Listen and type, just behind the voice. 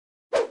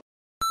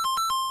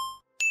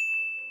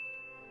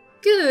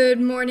Good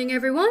morning,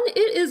 everyone.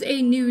 It is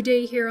a new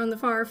day here on the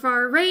far,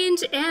 far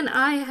range, and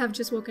I have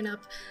just woken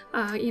up.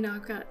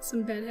 I've got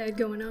some bedhead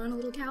going on, a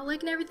little cowlick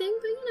and everything,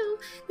 but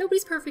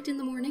nobody's perfect in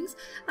the mornings.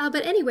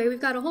 But anyway,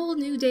 we've got a whole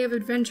new day of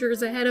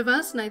adventures ahead of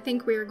us, and I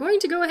think we are going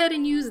to go ahead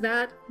and use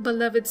that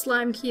beloved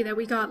slime key that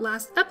we got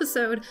last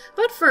episode.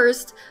 But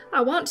first,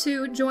 I want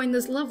to join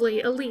this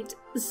lovely elite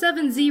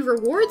 7Z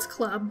Rewards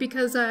Club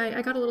because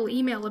I got a little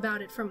email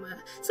about it from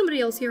somebody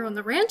else here on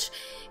the ranch,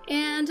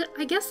 and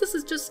I guess this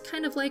is just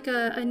kind of like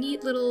a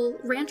neat little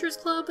ranchers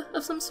club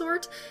of some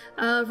sort.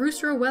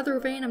 Rooster Weather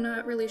Vane, I'm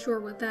not really sure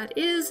what that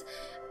is,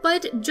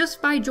 but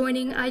just by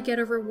joining I get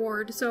a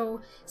reward,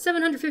 so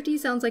 750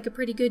 sounds like a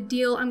pretty good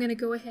deal. I'm gonna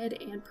go ahead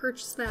and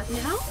purchase that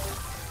now.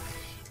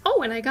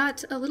 Oh, and I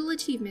got a little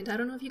achievement. I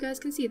don't know if you guys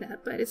can see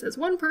that, but it says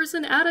 1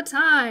 person at a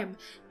time,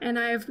 and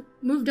I've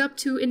moved up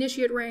to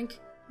Initiate rank,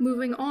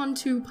 moving on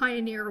to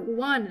Pioneer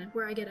 1,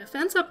 where I get a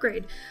fence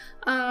upgrade.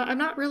 I'm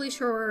not really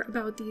sure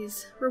about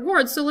these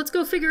rewards, so let's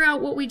go figure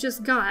out what we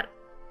just got.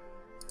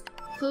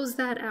 Close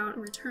that out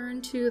and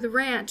return to the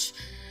ranch.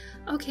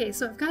 Okay,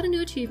 so I've got a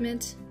new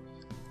achievement.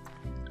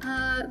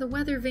 The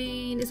weather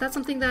vane, is that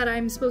something that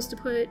I'm supposed to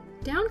put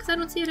down? Because I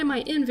don't see it in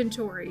my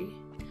inventory.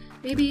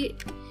 Maybe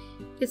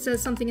it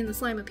says something in the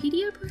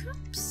Slimepedia,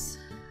 perhaps?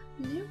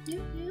 No,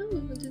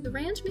 we'll do the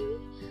ranch,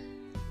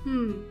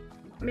 maybe?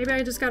 Maybe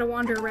I just gotta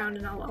wander around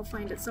and I'll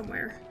find it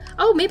somewhere.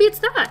 Oh, maybe it's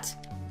that!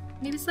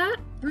 Maybe it's that?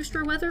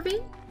 Rooster Weather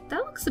Vane? That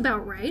looks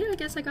about right. I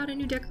guess I got a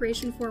new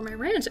decoration for my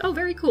ranch. Oh,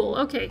 very cool.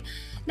 Okay.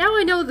 Now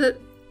I know that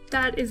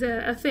that is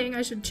a thing.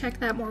 I should check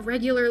that more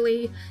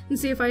regularly and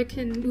see if I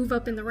can move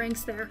up in the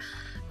ranks there.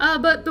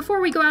 But before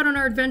we go out on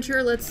our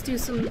adventure, let's do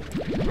some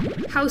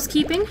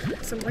housekeeping,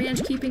 some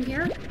ranch keeping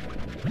here.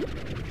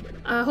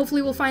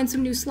 Hopefully we'll find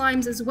some new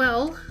slimes as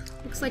well.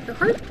 Looks like the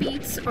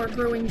heartbeats are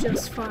growing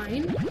just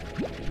fine.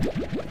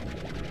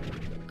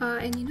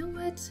 And you know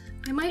what?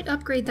 I might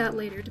upgrade that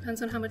later,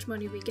 depends on how much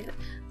money we get.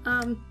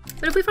 But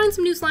if we find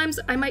some new slimes,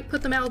 I might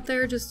put them out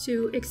there just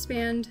to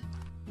expand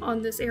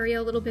on this area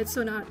a little bit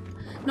so not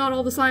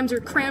all the slimes are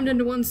crammed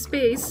into one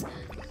space.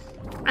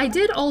 I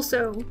did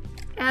also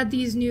add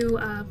these new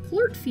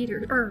plort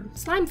feeders, or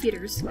slime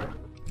feeders.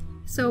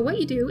 So what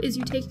you do is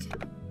you take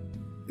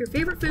your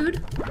favorite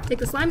food, take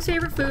the slime's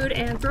favorite food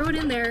and throw it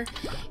in there,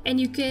 and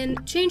you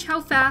can change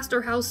how fast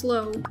or how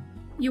slow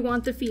you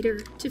want the feeder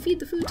to feed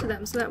the food to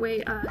them. So that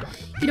way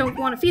you don't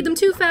want to feed them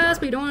too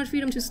fast, but you don't want to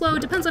feed them too slow. It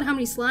depends on how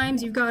many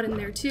slimes you've got in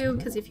there too,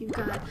 because if you've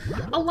got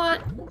a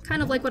lot,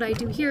 kind of like what I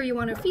do here, you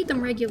want to feed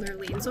them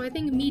regularly. And so I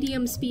think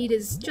medium speed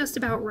is just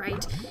about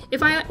right.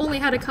 If I only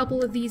had a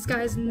couple of these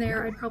guys in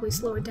there, I'd probably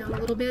slow it down a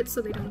little bit so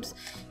they don't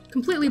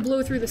completely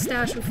blow through the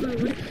stash of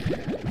food.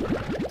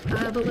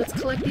 But let's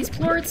collect these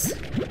plorts,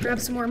 grab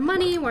some more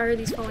money. Why are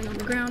these falling on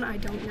the ground? I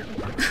don't know.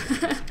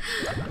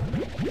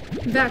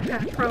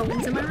 Backpack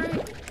problems, am I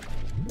right?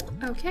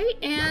 Okay,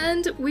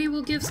 and we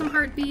will give some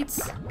heartbeats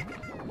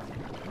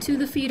to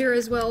the feeder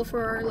as well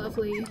for our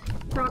lovely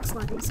rock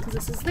slimes, because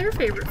this is their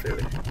favorite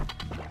food.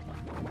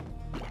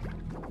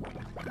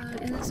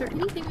 And is there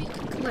anything we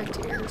can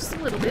collect here? Just a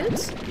little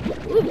bit.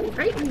 Ooh,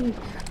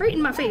 right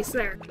in my face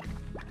there.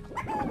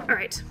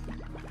 Alright,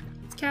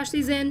 let's cash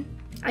these in.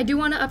 I do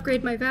want to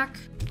upgrade my vac,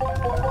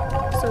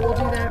 so we'll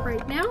do that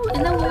right now,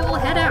 and then we will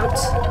head out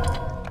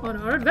on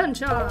our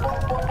adventure.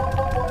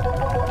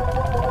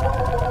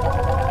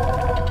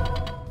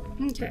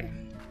 Okay.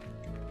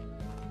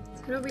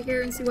 Let's head over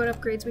here and see what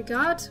upgrades we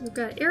got. We've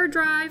got air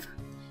drive,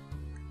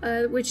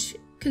 which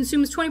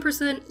consumes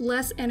 20%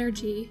 less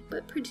energy,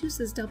 but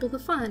produces double the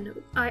fun.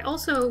 I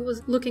also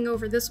was looking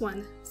over this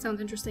one.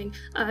 Sounds interesting.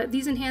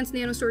 These enhanced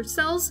nano storage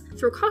cells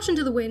throw caution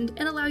to the wind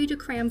and allow you to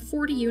cram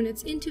 40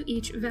 units into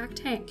each vac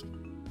tank.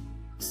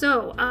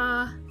 So,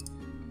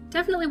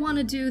 definitely want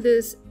to do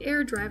this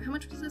air drive. How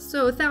much was this?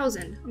 So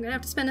 1,000. I'm gonna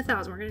have to spend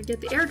 1,000. We're gonna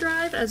get the air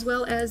drive as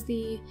well as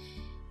the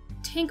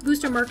tank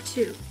booster Mark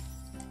II,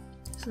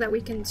 so that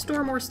we can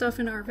store more stuff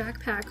in our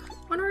backpack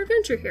on our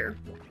adventure here.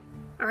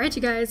 Alright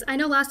you guys, I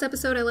know last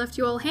episode I left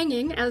you all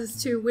hanging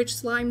as to which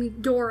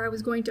slime door I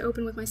was going to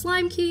open with my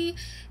slime key,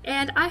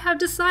 and I have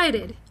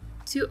decided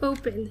to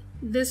open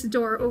this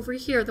door over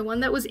here, the one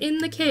that was in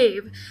the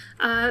cave.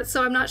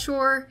 So I'm not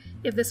sure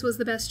if this was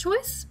the best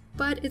choice,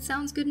 but it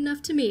sounds good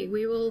enough to me.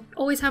 We will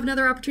always have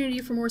another opportunity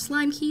for more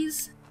slime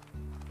keys,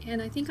 and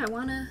I think I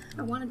wanna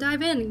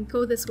dive in and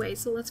go this way.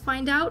 So let's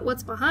find out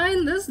what's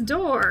behind this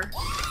door.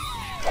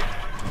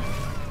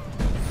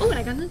 Oh, and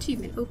I got an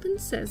achievement. Open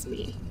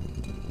Sesame.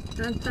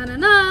 Dun, dun,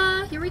 dun,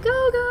 dun. Here we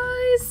go,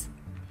 guys!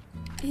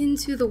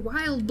 Into the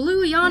wild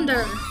blue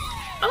yonder.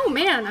 Oh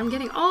man, I'm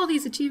getting all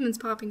these achievements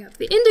popping up.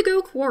 The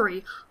Indigo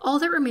Quarry. All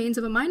that remains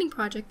of a mining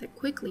project that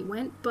quickly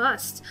went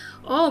bust.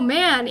 Oh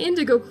man,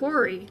 Indigo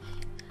Quarry.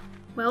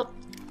 Well,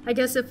 I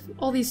guess if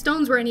all these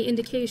stones were any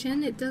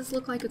indication, it does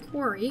look like a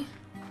quarry.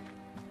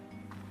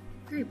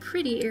 Very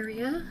pretty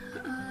area.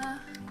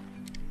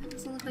 It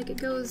doesn't look like it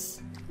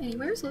goes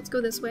anywhere, so let's go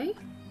this way.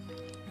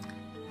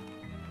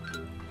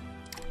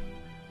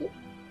 Oh.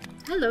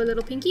 Hello,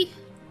 little Pinky.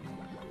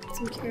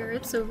 Some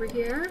carrots over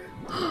here.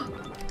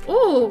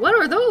 Oh, what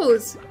are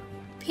those?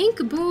 Pink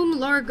Boom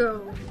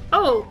Largo.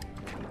 Oh,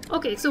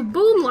 okay, so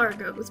Boom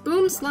Largos.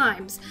 Boom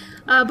Slimes.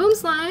 Boom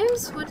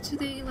Slimes, what do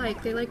they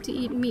like? They like to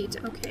eat meat.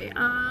 Okay,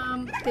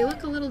 they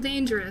look a little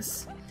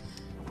dangerous.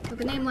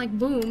 With a name like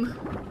Boom.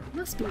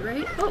 Must be,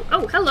 right? Oh,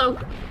 oh, hello!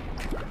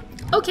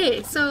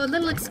 Okay, so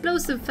little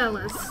explosive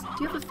fellas.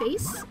 Do you have a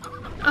face?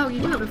 Oh,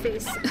 you do have a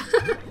face.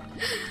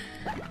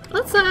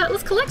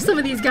 Let's collect some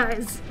of these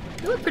guys.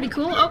 They look pretty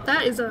cool. Oh,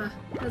 that's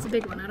a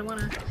big one. I don't want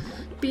to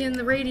be in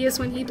the radius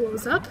when he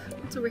blows up.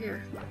 What's over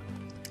here?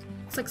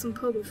 It's like some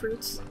pogo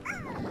fruits.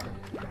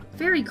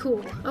 Very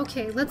cool.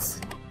 Okay, let's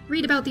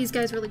read about these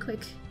guys really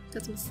quick.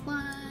 Got some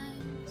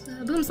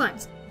slimes. Boom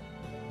Slimes.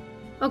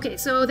 Okay,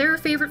 so their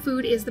favorite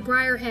food is the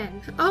briar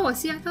hen. Oh,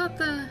 see, I thought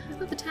the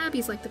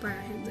tabbies like the briar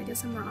hens. I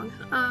guess I'm wrong.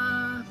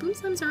 Boom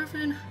Slimes are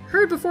often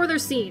heard before they're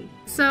seen.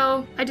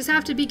 So I just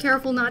have to be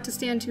careful not to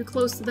stand too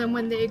close to them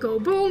when they go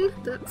boom.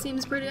 That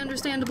seems pretty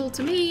understandable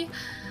to me.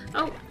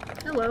 Oh,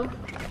 hello.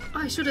 Oh,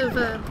 I should have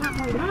brought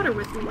more water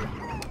with me.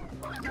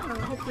 I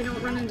hope we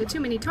don't run into too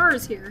many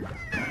tars here.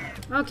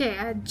 Okay,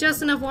 I had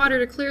just enough water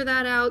to clear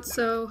that out,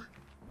 so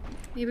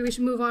maybe we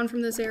should move on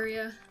from this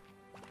area.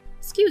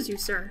 Excuse you,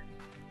 sir.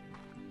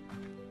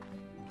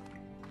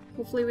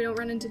 Hopefully we don't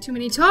run into too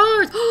many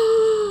tars.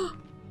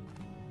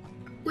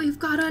 We've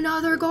got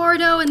another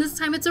Gordo, and this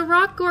time it's a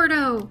rock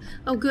Gordo.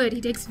 Oh good,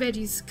 he takes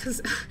veggies,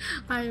 because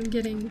I am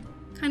getting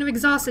kind of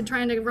exhausted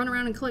trying to run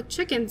around and collect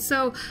chickens.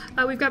 So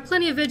we've got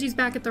plenty of veggies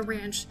back at the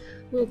ranch.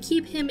 We'll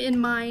keep him in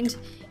mind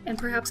and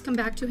perhaps come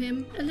back to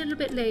him a little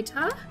bit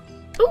later.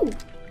 Ooh,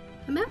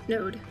 a map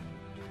node.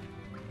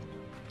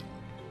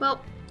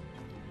 Well,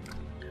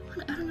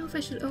 I don't know if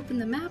I should open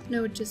the map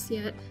node just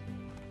yet.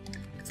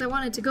 I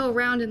wanted to go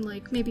around and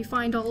like maybe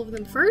find all of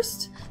them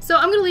first. So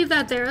I'm gonna leave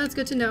that there. That's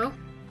good to know.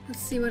 Let's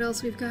see what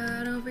else we've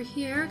got over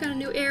here. Got a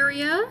new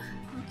area.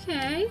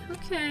 Okay,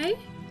 okay.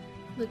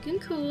 Looking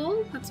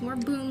cool. Got some more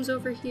booms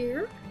over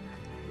here.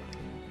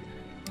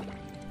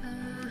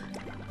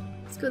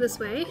 Let's go this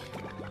way.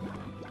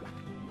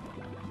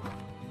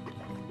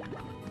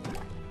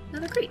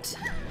 Another crate.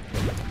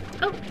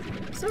 Oh,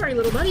 sorry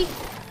little buddy.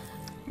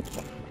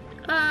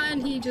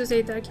 And he just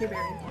ate that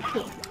cuberry.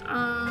 Cool.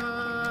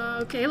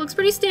 Okay, looks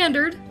pretty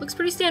standard. Looks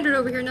pretty standard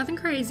over here, nothing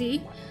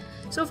crazy.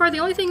 So far, the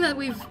only thing that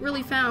we've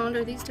really found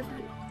are these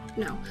different...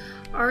 No.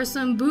 Are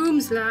some boom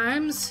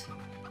slimes.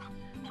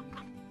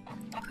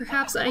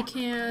 Perhaps I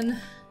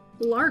can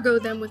Largo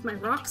them with my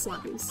rock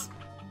slimes.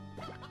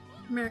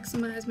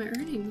 Maximize my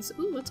earnings.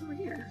 Ooh, what's over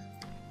here?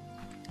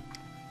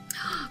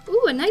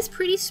 Ooh, a nice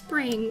pretty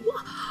spring.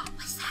 Whoa,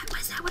 what is that? What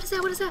is that? What is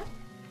that? What is that?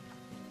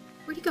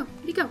 Where'd he go?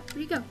 Where'd he go? Where'd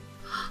he go?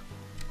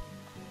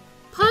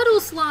 Puddle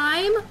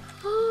slime!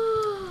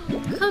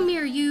 Come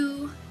here,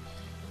 you.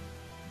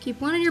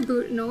 Keep one in your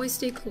boot and always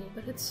stay cool,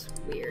 but it's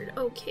weird.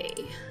 Okay,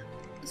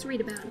 let's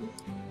read about him.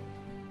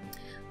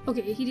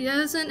 Okay, he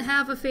doesn't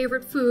have a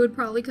favorite food,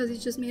 probably because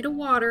he's just made of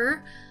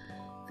water.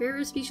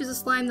 Various species of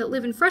slime that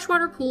live in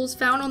freshwater pools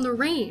found on the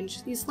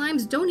range. These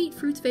slimes don't eat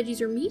fruits,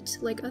 veggies, or meat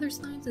like other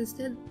slimes.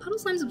 Instead, puddle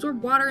slimes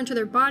absorb water into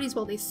their bodies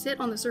while they sit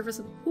on the surface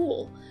of the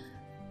pool.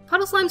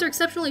 Puddle slimes are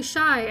exceptionally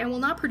shy and will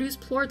not produce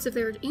plorts if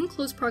they are in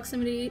close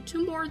proximity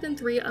to more than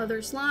 3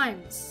 other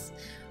slimes.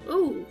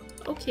 Ooh,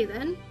 okay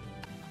then.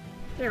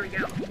 There we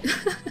go.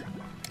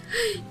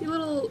 You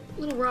little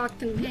rock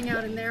can hang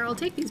out in there. I'll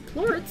take these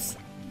plorts.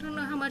 I don't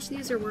know how much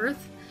these are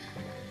worth.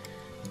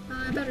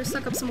 I better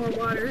suck up some more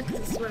water, because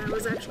this is what I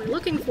was actually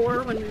looking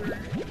for when we were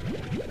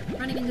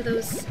running into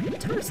those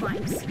tar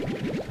slimes.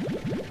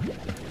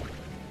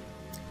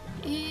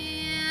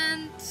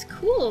 And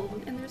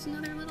cool, and there's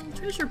another little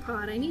treasure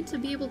pod. I need to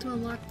be able to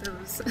unlock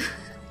those.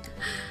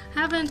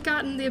 Haven't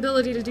gotten the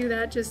ability to do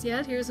that just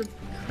yet. Here's a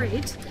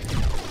crate.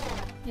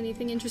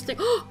 Anything interesting?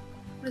 Oh!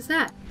 What is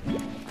that?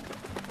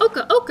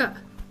 Oka! Oka!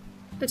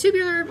 A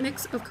tubular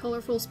mix of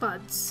colorful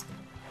spuds.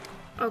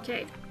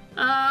 Okay.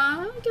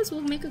 I guess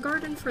we'll make a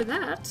garden for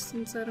that,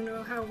 since I don't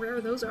know how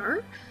rare those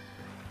are.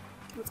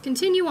 Let's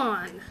continue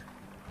on.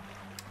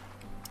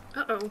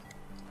 Uh-oh.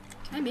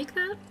 Can I make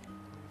that?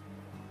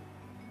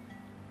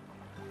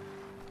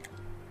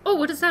 Oh,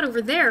 what is that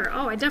over there?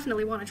 Oh, I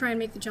definitely want to try and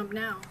make the jump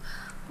now.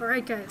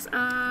 Alright, guys.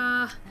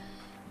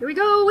 Here we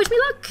go! Wish me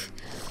luck!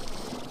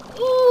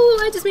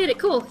 Oh, I just made it!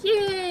 Cool!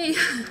 Yay!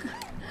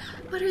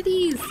 What are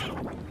these?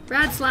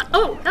 Rad slime.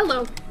 Oh,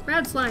 hello!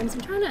 Rad slimes.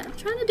 I'm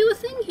trying to do a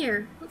thing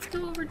here. Let's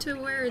go over to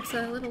where it's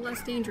a little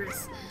less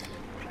dangerous.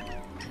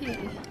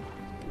 Okay.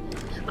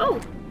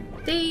 Oh!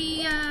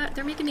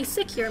 They're making me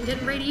sick here. I'm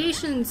getting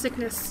radiation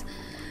sickness.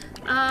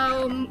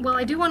 Well,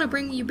 I do want to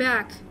bring you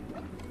back.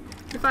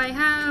 If I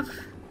have...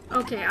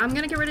 Okay, I'm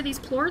gonna get rid of these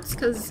plorts,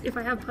 because if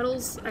I have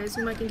puddles, I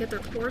assume I can get their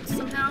plorts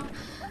somehow.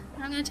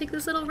 And I'm gonna take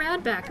this little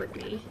rad back with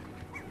me.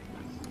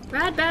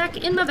 Rad back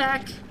in my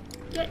back.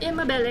 Get in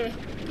my belly.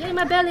 Get in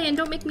my belly and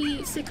don't make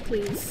me sick,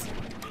 please.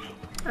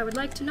 I would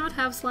like to not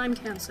have slime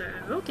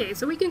cancer. Okay,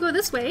 so we can go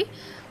this way,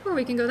 or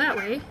we can go that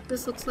way.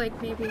 This looks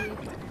like maybe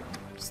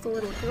just a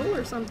little hill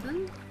or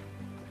something.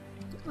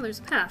 Oh, there's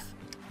a path.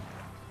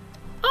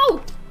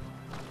 Oh!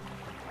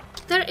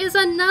 There is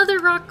another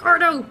rock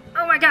Gordo!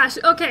 Oh my gosh,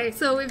 okay,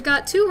 so we've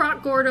got 2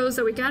 rock Gordos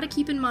that we gotta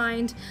keep in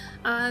mind.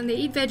 They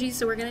eat veggies,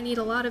 so we're gonna need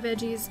a lot of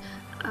veggies.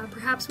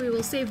 Perhaps we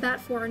will save that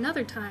for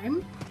another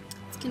time.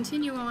 Let's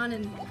continue on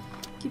and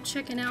keep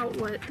checking out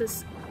what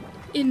this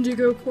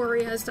Indigo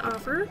Quarry has to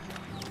offer.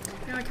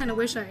 Now I kind of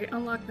wish I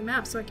unlocked the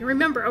map so I can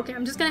remember. Okay,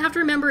 I'm just gonna have to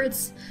remember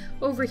it's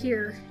over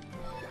here.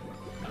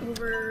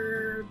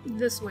 Over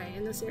this way,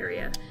 in this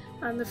area.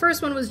 The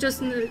first one was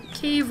just in the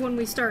cave when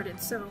we started,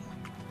 so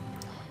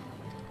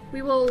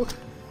we will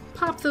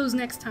pop those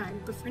next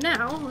time. But for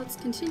now, let's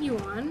continue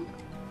on.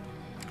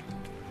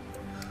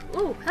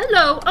 Oh,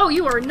 hello! Oh,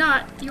 you are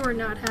not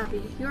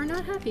happy. You are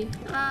not happy.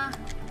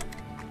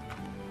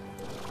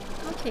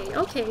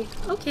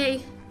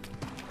 Okay.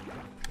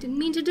 Didn't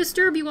mean to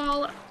disturb you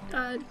all.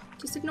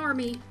 Just ignore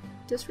me.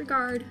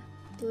 Disregard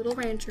the little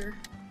rancher.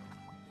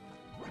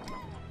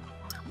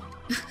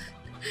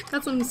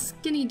 Got some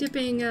skinny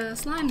dipping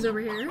slimes over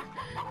here.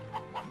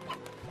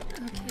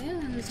 Okay,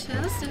 and the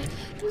chest.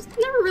 There's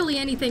never really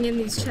anything in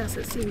these chests,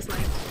 it seems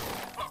like.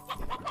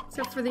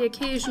 Except for the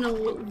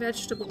occasional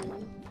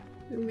vegetable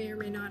we may or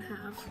may not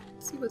have.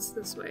 Let's see what's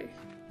this way.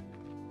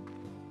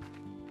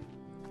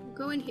 We'll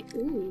go in here.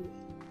 Ooh.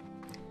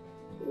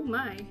 Oh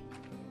my.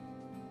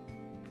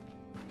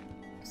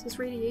 Is this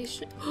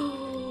radiation?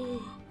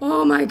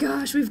 Oh my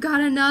gosh, we've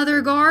got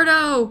another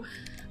Gordo!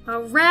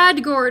 A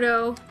Rad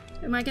Gordo!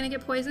 Am I gonna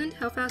get poisoned?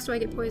 How fast do I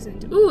get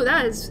poisoned? Ooh,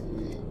 that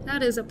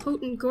is a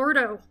potent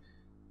Gordo.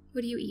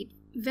 What do you eat?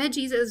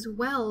 Veggies as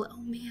well.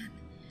 Oh man.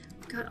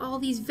 We've got all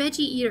these veggie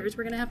eaters.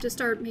 We're gonna have to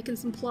start making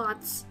some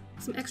plots.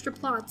 Some extra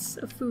plots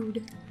of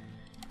food.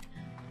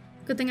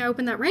 Good thing I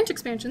opened that ranch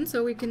expansion,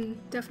 so we can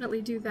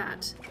definitely do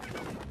that.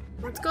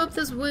 Let's go up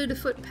this wood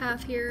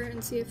footpath here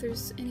and see if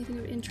there's anything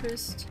of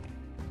interest.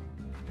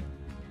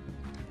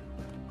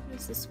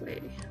 What's this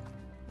way?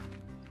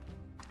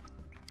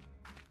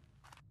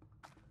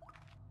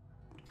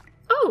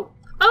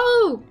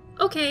 Oh!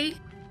 Okay.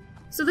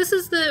 So this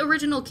is the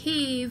original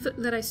cave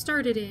that I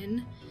started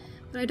in,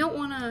 but I don't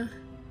want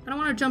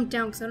to jump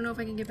down because I don't know if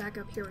I can get back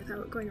up here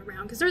without going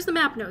around, because there's the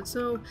map node,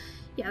 so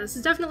yeah, this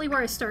is definitely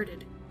where I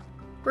started.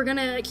 We're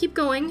gonna keep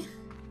going,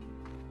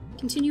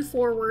 continue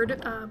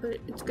forward, but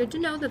it's good to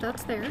know that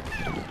that's there.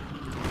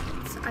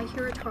 I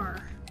hear a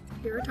tar. I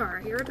hear a tar.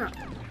 I hear a tar.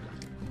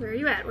 Where are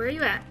you at? Where are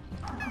you at?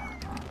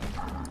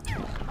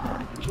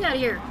 Get out of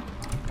here.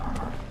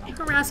 You're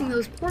harassing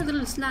those poor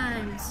little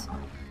slimes.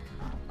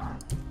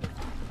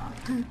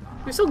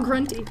 You're so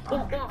grunty.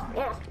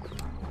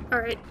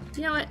 Alright,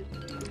 you know what?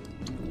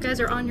 You guys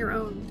are on your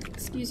own.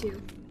 Excuse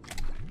you.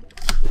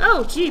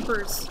 Oh,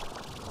 jeepers!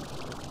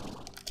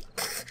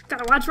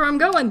 Gotta watch where I'm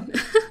going!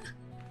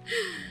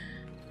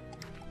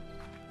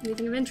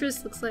 Anything of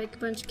interest? Looks like a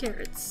bunch of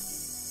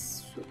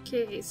carrots.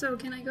 Okay, so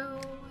can I go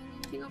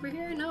anything over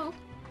here? No.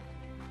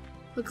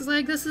 Looks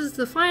like this is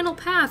the final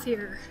path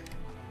here.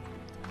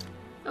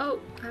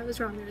 Oh, I was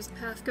wrong. There's a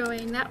path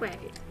going that way.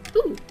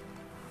 Ooh!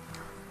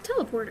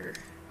 Teleporter.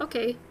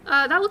 Okay,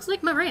 that looks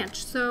like my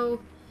ranch,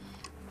 so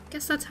I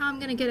guess that's how I'm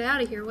gonna get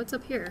out of here. What's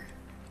up here?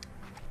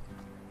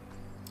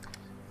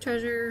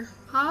 Treasure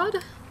pod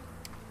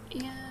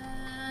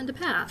and a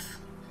path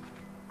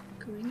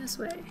going this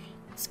way.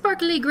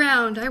 Sparkly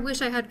ground. I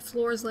wish I had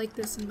floors like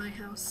this in my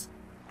house.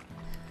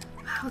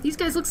 Wow, these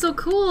guys look so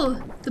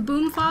cool. The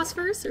boom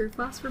phosphors or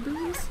phosphor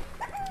booms.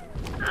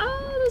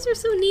 Oh, those are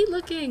so neat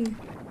looking.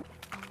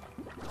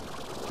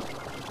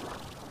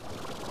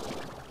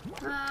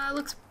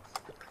 Looks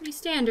pretty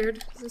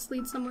standard. Does this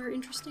lead somewhere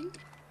interesting?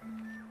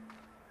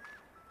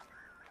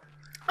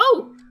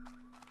 Oh!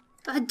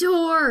 A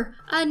door!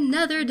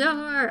 Another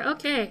door!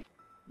 Okay.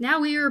 Now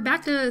we are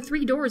back to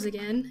 3 doors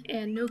again,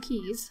 and no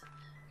keys.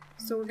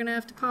 So we're gonna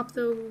have to pop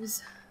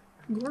those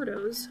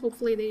Gordos.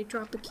 Hopefully they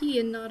drop a key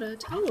and not a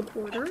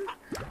teleporter.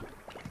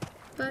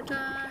 But,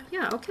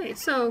 yeah, okay.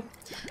 So,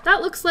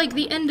 that looks like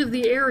the end of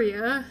the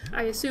area,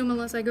 I assume,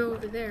 unless I go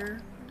over there.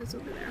 What is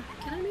over there?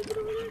 Can I make it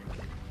over there?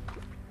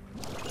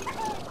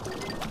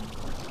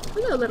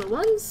 Hello, little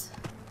ones.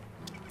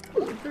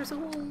 Ooh, there's a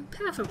whole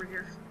path over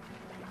here.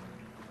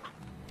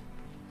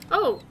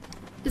 Oh,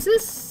 is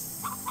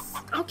this...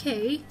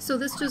 Okay, so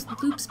this just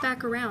loops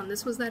back around.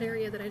 This was that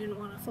area that I didn't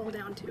want to fall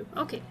down to.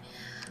 Okay.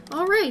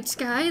 Alright,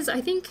 guys, I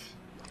think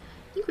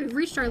we've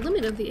reached our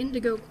limit of the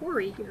Indigo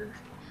Quarry here.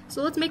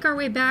 So let's make our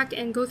way back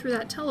and go through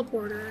that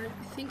teleporter.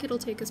 I think it'll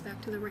take us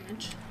back to the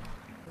ranch.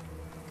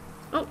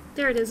 Oh,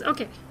 there it is.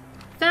 Okay.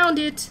 Found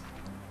it!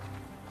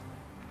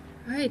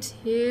 Alright,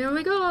 here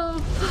we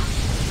go!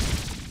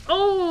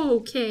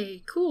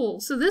 Okay, cool.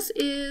 So this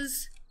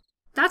is...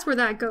 That's where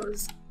that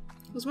goes.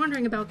 I was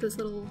wondering about this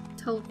little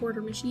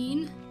teleporter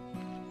machine.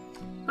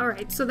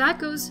 Alright, so that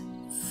goes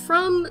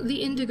from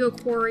the Indigo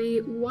Quarry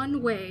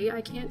one way.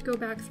 I can't go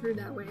back through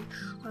that way.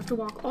 I'll have to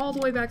walk all the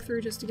way back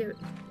through just to get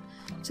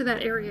to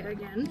that area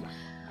again.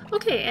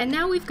 Okay, and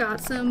now we've got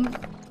some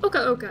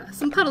Oka,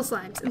 some puddle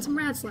slimes, and some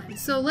rad slimes.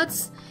 So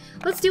let's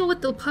deal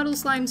with the puddle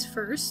slimes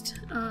first.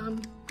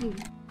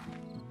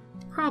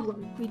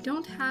 Problem. We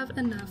don't have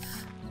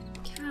enough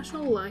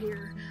cashola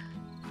here.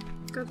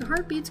 Got the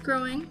heartbeats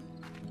growing.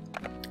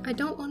 I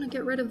don't want to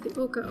get rid of the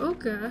oka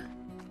oka.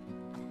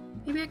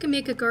 Maybe I can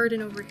make a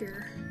garden over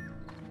here.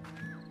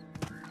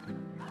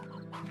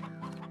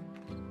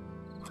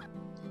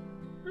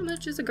 How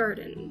much is a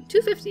garden?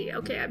 250.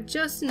 Okay, I have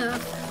just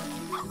enough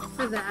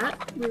for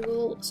that. We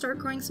will start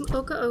growing some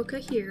oka oka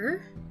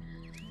here.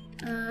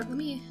 Let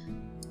me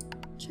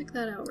check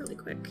that out really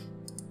quick.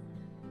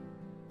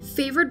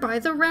 Favored by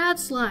the rad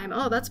slime.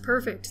 Oh, that's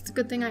perfect. It's a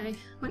good thing I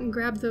went and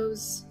grabbed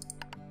those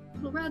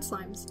little rad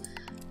slimes.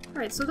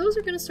 Alright, so those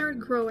are going to start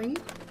growing.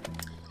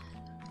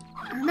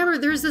 Remember,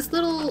 there's this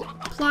little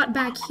plot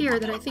back here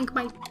that I think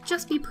might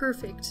just be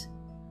perfect.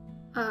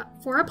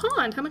 For a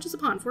pond. How much is a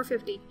pond?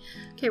 450.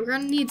 Okay, we're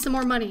gonna need some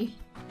more money.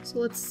 So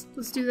let's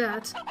do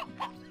that.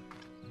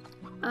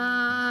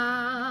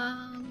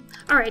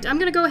 Alright, I'm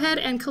gonna go ahead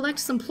and collect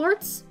some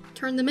plorts,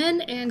 turn them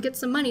in, and get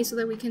some money so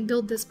that we can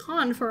build this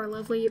pond for our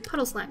lovely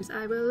puddle slimes.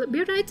 I will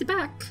be right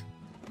back.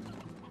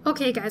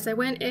 Okay guys, I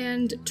went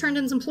and turned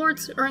in some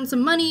plorts, earned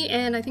some money,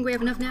 and I think we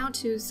have enough now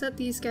to set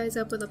these guys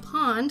up with a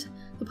pond.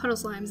 The puddle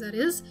slimes, that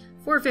is.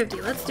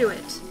 450, let's do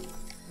it.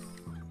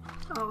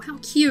 Oh, how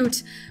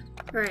cute.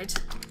 Alright.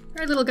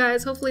 Alright, little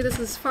guys, hopefully this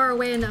is far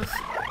away enough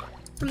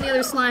from the other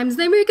slimes.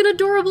 They make an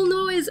adorable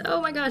noise!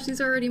 Oh my gosh, these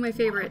are already my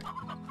favorite.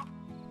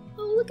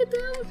 Oh, look at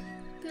them!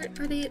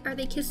 Are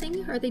they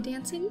kissing? Are they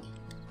dancing?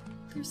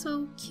 They're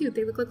so cute.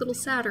 They look like little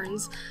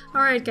Saturns.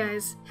 Alright,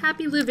 guys.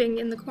 Happy living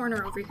in the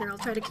corner over here. I'll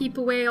try to keep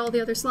away all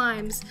the other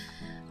slimes.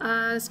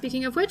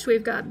 Speaking of which,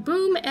 we've got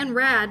Boom and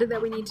Rad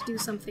that we need to do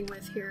something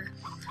with here.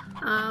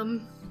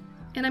 And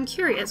I'm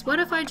curious, what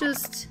if I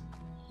just...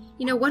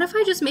 You know, what if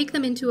I just make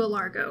them into a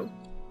Largo?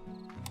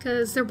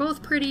 Because they're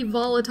both pretty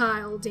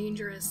volatile,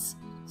 dangerous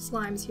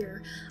slimes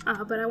here.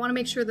 But I want to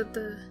make sure that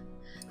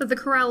the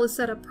corral is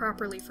set up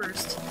properly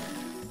first.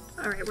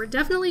 Alright, we're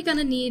definitely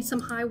gonna need some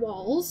high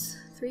walls.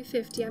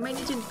 350. I might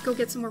need to go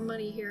get some more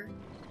money here.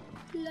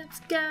 Let's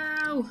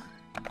go!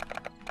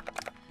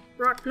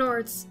 Rock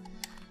plorts.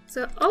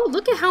 So, oh,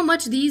 look at how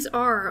much these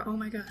are! Oh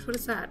my gosh, what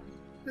is that?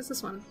 What is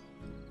this one?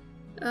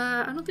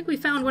 I don't think we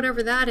found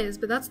whatever that is,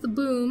 but that's the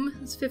Boom.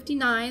 It's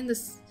 59.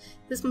 This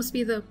must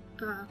be the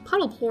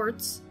puddle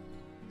plorts.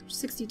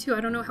 62. I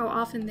don't know how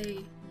often they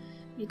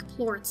make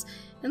plorts.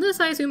 And this,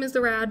 I assume, is the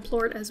Rad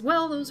plort as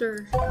well. Those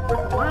are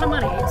worth a lot of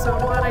money, so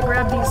I'm glad I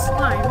grabbed these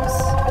slimes.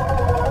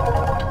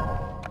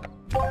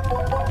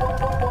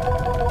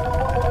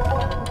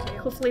 Okay,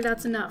 hopefully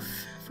that's enough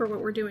for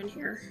what we're doing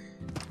here.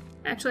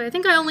 Actually, I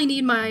think I only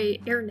need my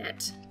air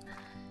net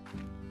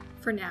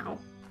for now.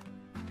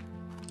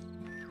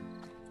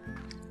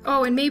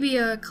 Oh, and maybe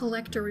a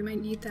collector. We might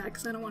need that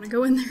because I don't want to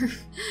go in there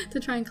to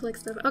try and collect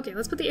stuff. Okay,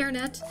 let's put the air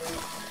net.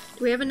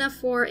 Do we have enough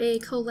for a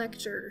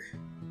collector?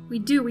 We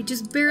do. We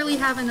just barely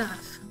have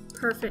enough.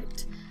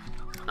 Perfect.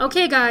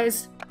 Okay,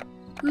 guys.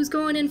 Who's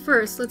going in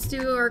first? Let's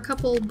do our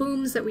couple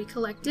booms that we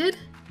collected.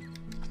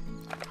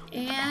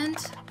 And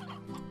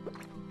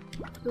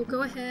we'll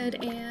go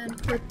ahead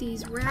and put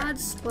these rad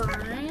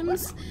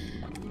slimes.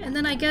 And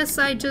then I guess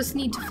I just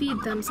need to feed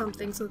them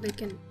something so they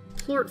can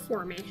plort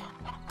for me.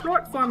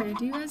 Plort for me.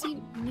 Do you guys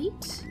eat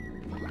meat?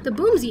 The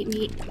booms eat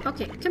meat.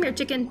 Okay, come here,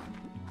 chicken.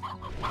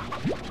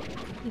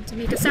 Need to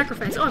make a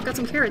sacrifice. Oh, I've got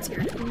some carrots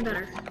here. Even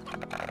better.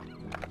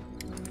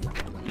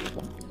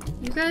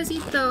 You guys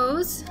eat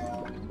those.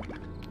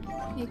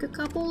 Make a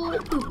couple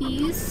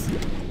poopies.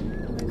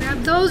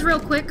 Grab those real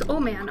quick. Oh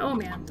man,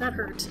 that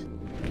hurt.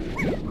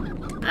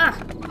 Ah!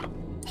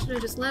 Should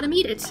have just let him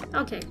eat it.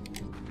 Okay.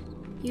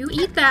 You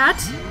eat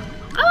that.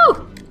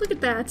 Oh! Look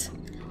at that.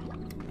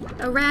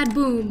 A rad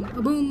boom.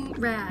 A boom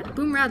rad. A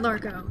boom rad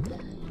Largo.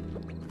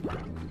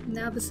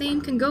 Now the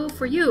same can go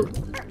for you.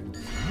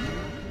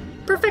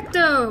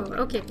 Perfecto!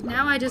 Okay,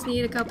 now I just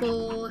need a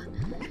couple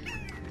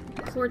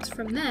plorts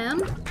from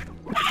them.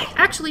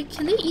 Actually,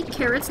 can they eat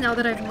carrots now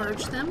that I've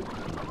merged them?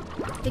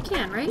 They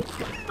can, right?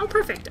 Oh,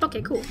 perfect.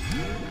 Okay, cool.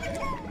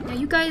 Now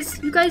you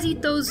guys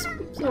eat those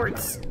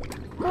plorts.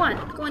 Go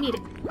on, eat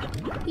it.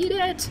 Eat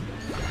it!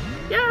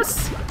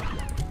 Yes!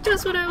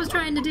 Just what I was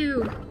trying to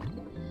do.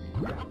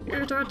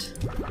 Eat it.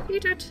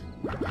 Eat it.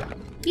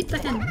 Eat the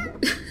hen.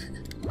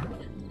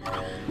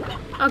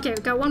 Okay,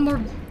 we've got one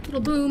more little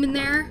boom in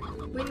there.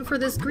 Waiting for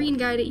this green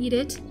guy to eat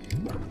it.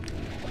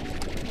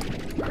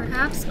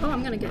 Perhaps. Oh,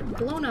 I'm gonna get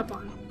blown up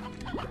on.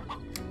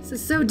 This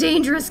is so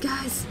dangerous,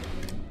 guys.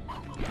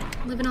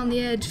 Living on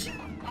the edge.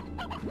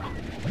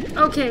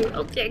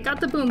 Okay, got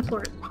the boom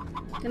plort.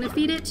 Gonna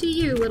feed it to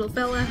you, little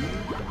fella.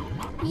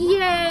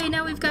 Yay!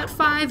 Now we've got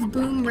 5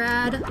 boom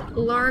rad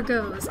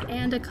Largos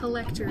and a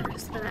collector,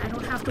 so that I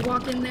don't have to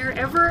walk in there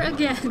ever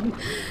again.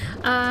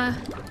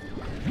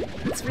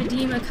 Let's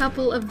redeem a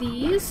couple of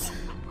these.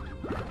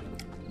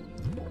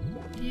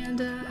 And,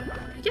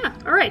 yeah,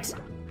 alright.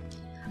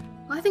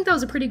 Well, I think that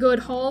was a pretty good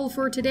haul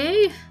for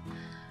today.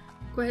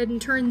 Go ahead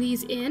and turn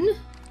these in.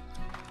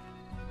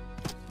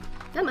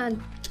 Come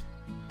on.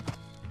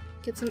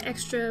 Get some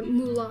extra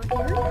moolah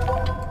here.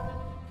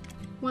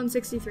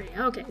 163.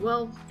 Okay,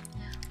 well,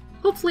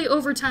 hopefully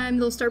over time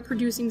they'll start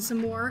producing some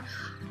more.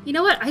 You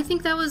know what? I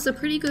think that was a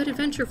pretty good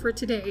adventure for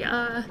today.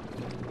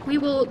 We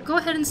will go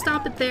ahead and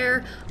stop it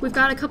there. We've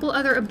got a couple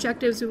other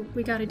objectives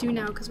we gotta do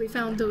now because we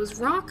found those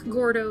rock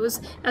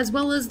gordos as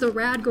well as the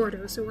rad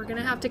gordos, so we're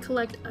gonna have to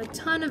collect a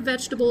ton of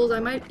vegetables. I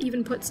might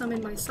even put some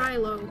in my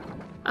silo.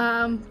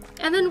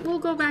 And then we'll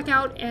go back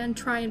out and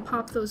try and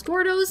pop those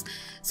gordos.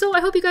 So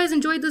I hope you guys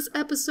enjoyed this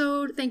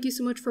episode. Thank you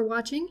so much for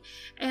watching.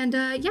 And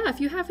yeah,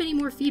 if you have any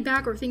more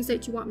feedback or things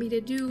that you want me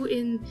to do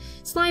in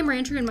Slime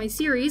Rancher in my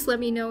series, let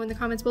me know in the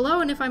comments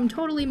below. And if I'm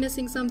totally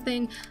missing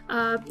something,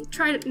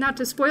 try not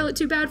to spoil it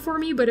too bad for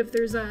me, but if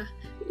there's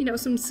you know,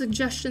 some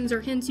suggestions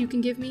or hints you can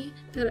give me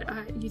that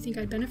you think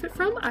I'd benefit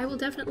from, I will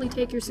definitely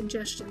take your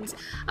suggestions.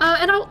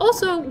 And I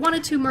also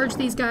wanted to merge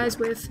these guys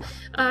with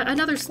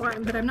another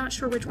slime, but I'm not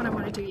sure which one I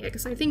want to do yet,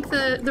 because I think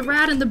the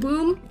Rad and the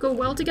Boom go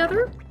well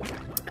together.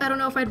 I don't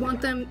know if I'd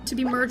want them to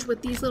be merged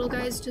with these little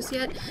guys just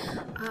yet,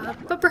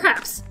 but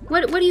perhaps.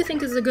 What do you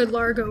think is a good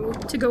Largo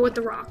to go with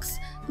the rocks?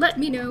 Let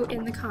me know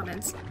in the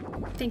comments.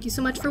 Thank you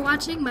so much for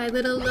watching, my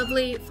little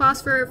lovely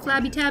phosphor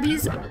flabby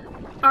tabbies.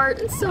 Are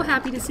so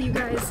happy to see you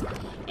guys,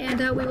 and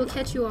we will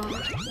catch you all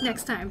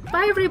next time.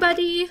 Bye,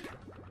 everybody!